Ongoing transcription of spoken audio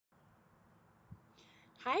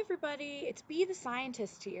Hi, everybody. It's Bee the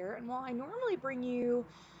Scientist here, and while I normally bring you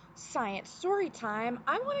science story time,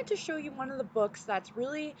 I wanted to show you one of the books that's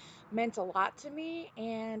really meant a lot to me,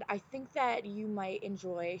 and I think that you might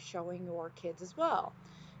enjoy showing your kids as well.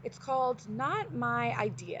 It's called Not My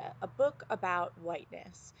Idea, a book about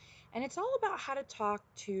whiteness, and it's all about how to talk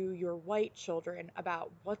to your white children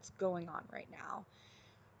about what's going on right now.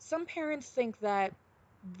 Some parents think that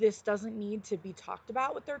this doesn't need to be talked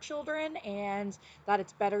about with their children and that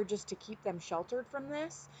it's better just to keep them sheltered from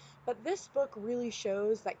this. But this book really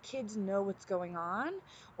shows that kids know what's going on,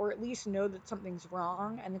 or at least know that something's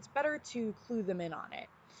wrong, and it's better to clue them in on it.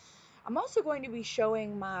 I'm also going to be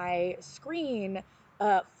showing my screen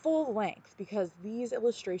full length because these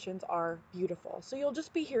illustrations are beautiful. So you'll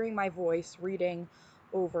just be hearing my voice reading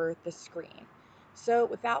over the screen. So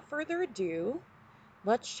without further ado,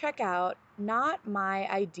 let's check out Not My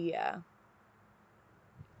Idea,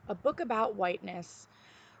 a book about whiteness,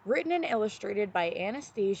 written and illustrated by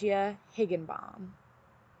Anastasia Higginbotham.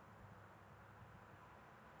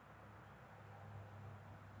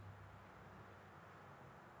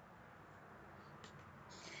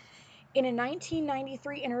 In a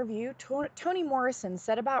 1993 interview, Toni Morrison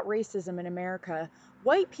said about racism in America,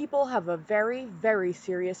 "White people have a very, very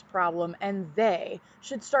serious problem, and they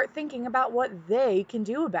should start thinking about what they can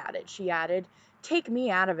do about it," she added. "Take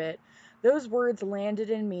me out of it." Those words landed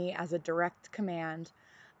in me as a direct command.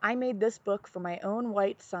 I made this book for my own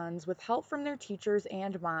white sons with help from their teachers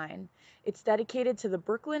and mine. It's dedicated to the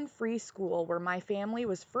Brooklyn Free School where my family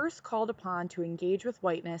was first called upon to engage with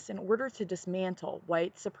whiteness in order to dismantle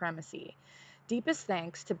white supremacy. Deepest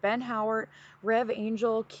thanks to Ben Howard, Rev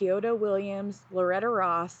Angel, Kyoto Williams, Loretta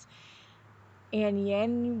Ross,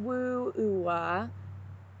 Anyenwu Uwa,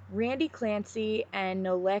 Randy Clancy, and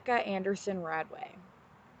Noleka Anderson Radway.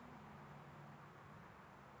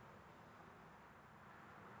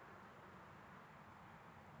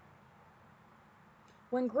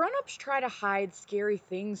 When grown-ups try to hide scary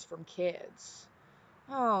things from kids.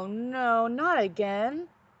 Oh no, not again.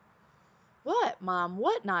 What, Mom?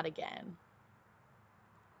 What not again?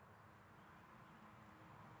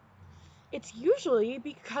 It's usually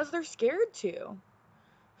because they're scared to.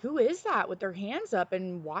 Who is that with their hands up,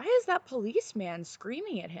 and why is that policeman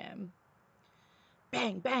screaming at him?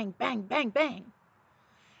 Bang, bang, bang, bang, bang.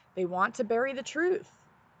 They want to bury the truth.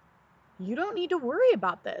 You don't need to worry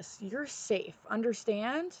about this. You're safe.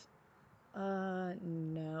 Understand?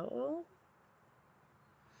 No.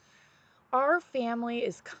 Our family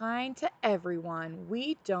is kind to everyone.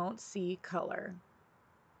 We don't see color.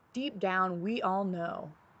 Deep down, we all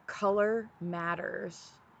know color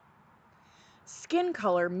matters. Skin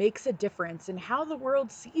color makes a difference in how the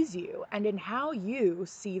world sees you and in how you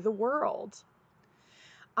see the world.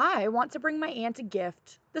 I want to bring my aunt a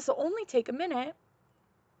gift. This'll only take a minute.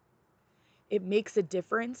 It makes a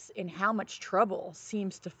difference in how much trouble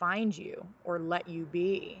seems to find you or let you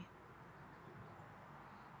be.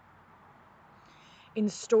 In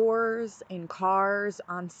stores, in cars,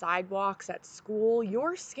 on sidewalks, at school,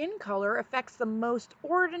 your skin color affects the most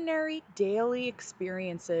ordinary daily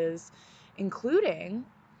experiences, including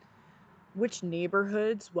which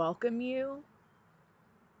neighborhoods welcome you.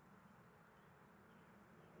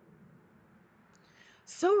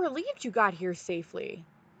 So relieved you got here safely.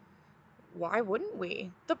 Why wouldn't we?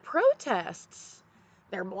 The protests!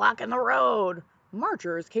 They're blocking the road.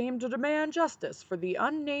 Marchers came to demand justice for the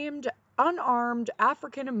unarmed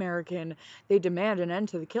African American. They demand an end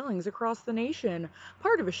to the killings across the nation,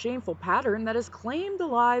 part of a shameful pattern that has claimed the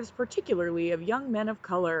lives, particularly of young men of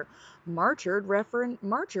color. Marchers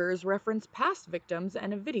reference past victims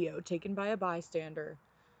and a video taken by a bystander.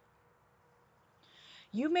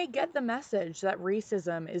 You may get the message that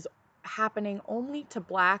racism is happening only to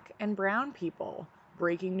black and brown people.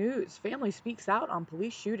 Breaking news: family speaks out on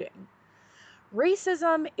police shooting.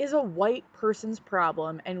 Racism is a white person's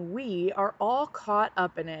problem, and we are all caught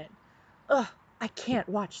up in it. Ugh, I can't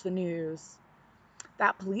watch the news.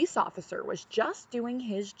 That police officer was just doing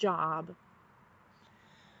his job.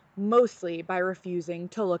 Mostly by refusing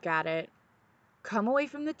to look at it. Come away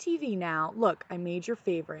from the TV now. Look, I made your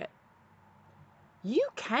favorite. You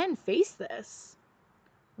can face this.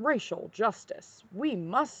 Racial justice. We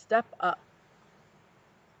must step up.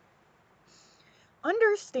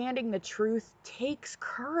 Understanding the truth takes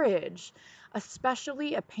courage,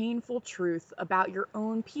 especially a painful truth about your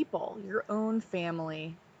own people, your own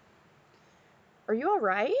family. Are you all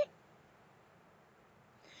right?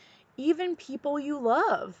 Even people you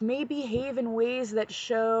love may behave in ways that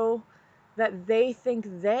show that they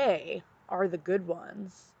think they are the good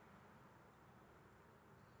ones.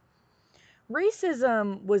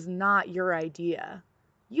 Racism was not your idea.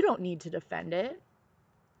 You don't need to defend it.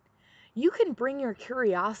 You can bring your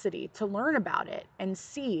curiosity to learn about it and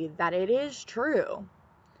see that it is true.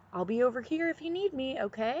 I'll be over here if you need me,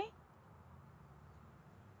 okay?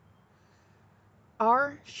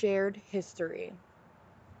 Our shared history.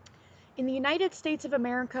 In the United States of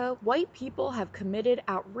America, white people have committed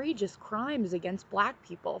outrageous crimes against black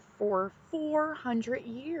people for 400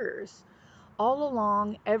 years. All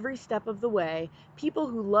along, every step of the way, people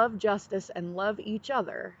who love justice and love each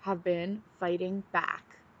other have been fighting back.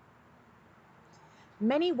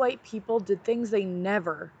 Many white people did things they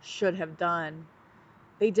never should have done.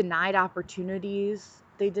 They denied opportunities,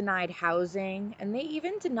 they denied housing, and they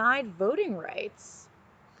even denied voting rights.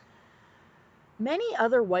 Many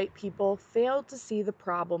other white people failed to see the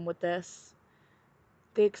problem with this.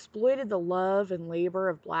 They exploited the love and labor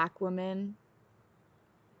of black women.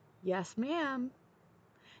 Yes, ma'am.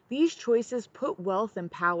 These choices put wealth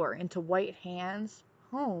and power into white hands,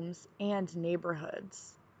 homes, and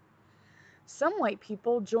neighborhoods. Some white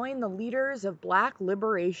people joined the leaders of black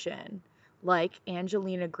liberation, like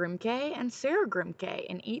Angelina Grimke and Sarah Grimke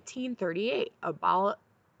in 1838,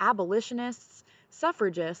 abolitionists,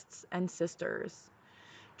 suffragists, and sisters.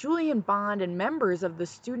 Julian Bond and members of the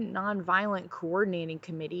Student Nonviolent Coordinating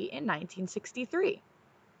Committee in 1963.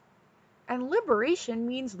 And liberation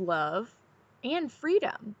means love and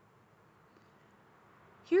freedom.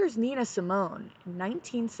 Here's Nina Simone in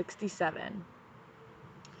 1967.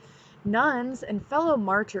 Nuns and fellow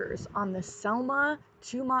marchers on the Selma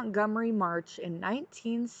to Montgomery March in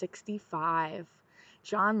 1965.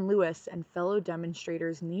 John Lewis and fellow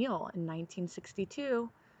demonstrators kneel in 1962.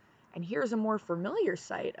 And here's a more familiar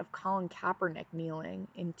sight of Colin Kaepernick kneeling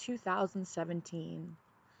in 2017.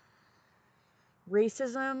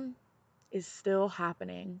 Racism is still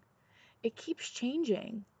happening. It keeps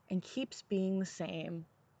changing and keeps being the same.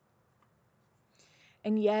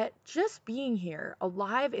 And yet, just being here,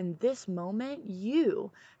 alive in this moment,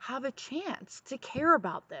 you have a chance to care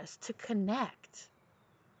about this, to connect.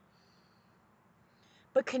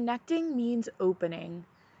 But connecting means opening,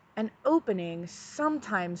 and opening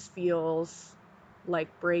sometimes feels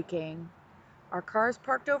like breaking. Our car's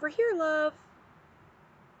parked over here, love.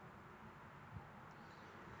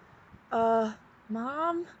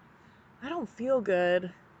 Mom, I don't feel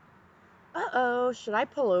good. Uh-oh, should I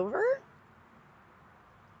pull over?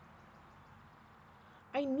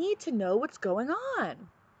 I need to know what's going on.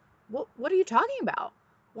 What are you talking about?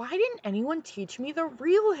 Why didn't anyone teach me the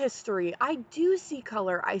real history? I do see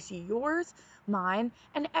color. I see yours, mine,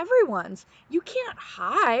 and everyone's. You can't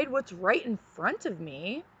hide what's right in front of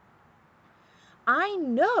me. I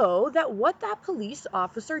know that what that police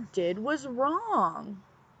officer did was wrong.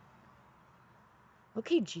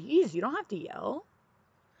 Okay, geez, you don't have to yell.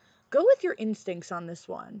 Go with your instincts on this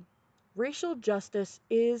one. Racial justice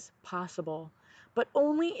is possible, but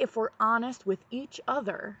only if we're honest with each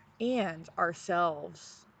other and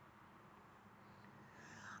ourselves.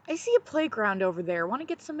 I see a playground over there. Want to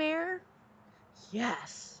get some air?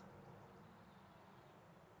 Yes.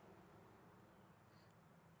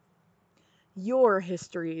 Your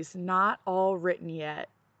history's not all written yet.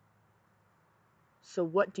 So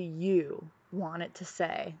what do you want it to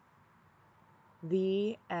say?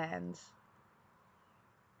 The end.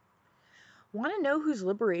 Want to know whose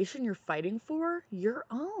liberation you're fighting for? Your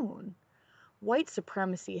own. White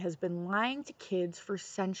supremacy has been lying to kids for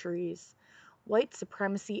centuries. White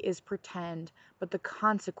supremacy is pretend, but the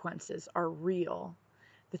consequences are real.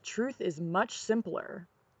 The truth is much simpler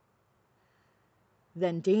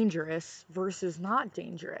than dangerous versus not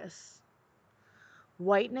dangerous.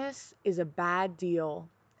 Whiteness is a bad deal,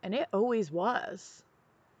 and it always was.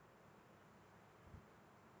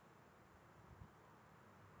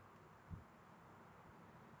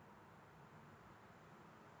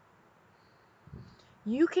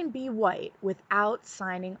 You can be white without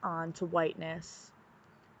signing on to whiteness.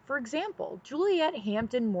 For example, Juliet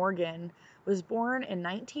Hampton Morgan was born in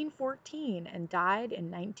 1914 and died in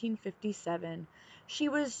 1957. She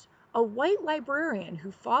was a white librarian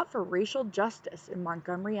who fought for racial justice in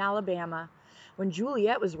Montgomery, Alabama. When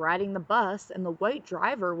Juliet was riding the bus and the white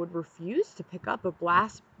driver would refuse to pick up a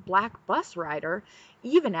black bus rider,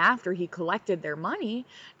 even after he collected their money,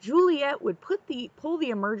 Juliet would pull the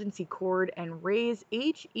emergency cord and raise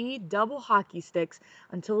HE double hockey sticks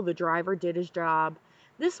until the driver did his job.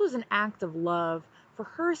 This was an act of love for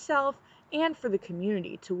herself and for the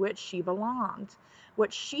community to which she belonged.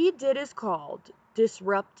 What she did is called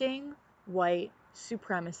disrupting white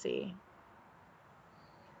supremacy.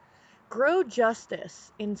 Grow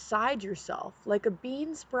justice inside yourself like a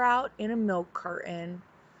bean sprout in a milk carton.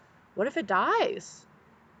 What if it dies?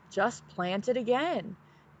 Just plant it again.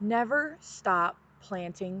 Never stop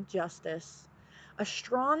planting justice. A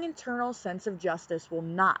strong internal sense of justice will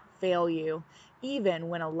not fail you, even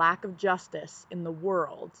when a lack of justice in the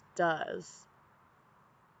world does.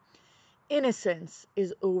 Innocence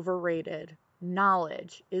is overrated.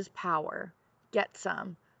 Knowledge is power. Get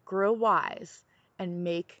some, grow wise, and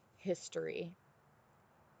make history.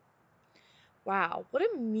 Wow, what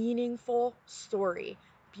a meaningful story.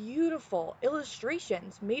 Beautiful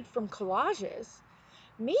illustrations made from collages.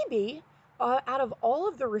 Maybe out of all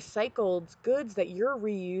of the recycled goods that you're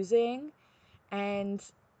reusing and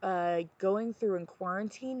going through in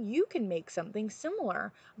quarantine, you can make something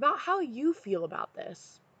similar about how you feel about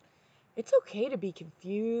this. It's okay to be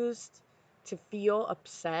confused, to feel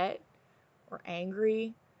upset or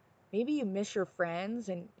angry. Maybe you miss your friends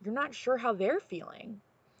and you're not sure how they're feeling.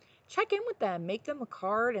 Check in with them, make them a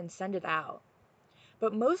card, and send it out.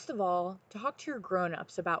 But most of all, talk to your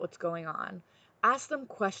grown-ups about what's going on. Ask them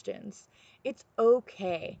questions. It's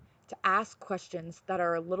okay to ask questions that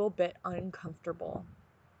are a little bit uncomfortable.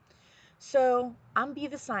 So, I'm Be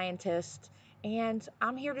the Scientist, and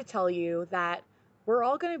I'm here to tell you that we're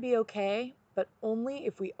all going to be okay, but only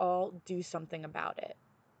if we all do something about it.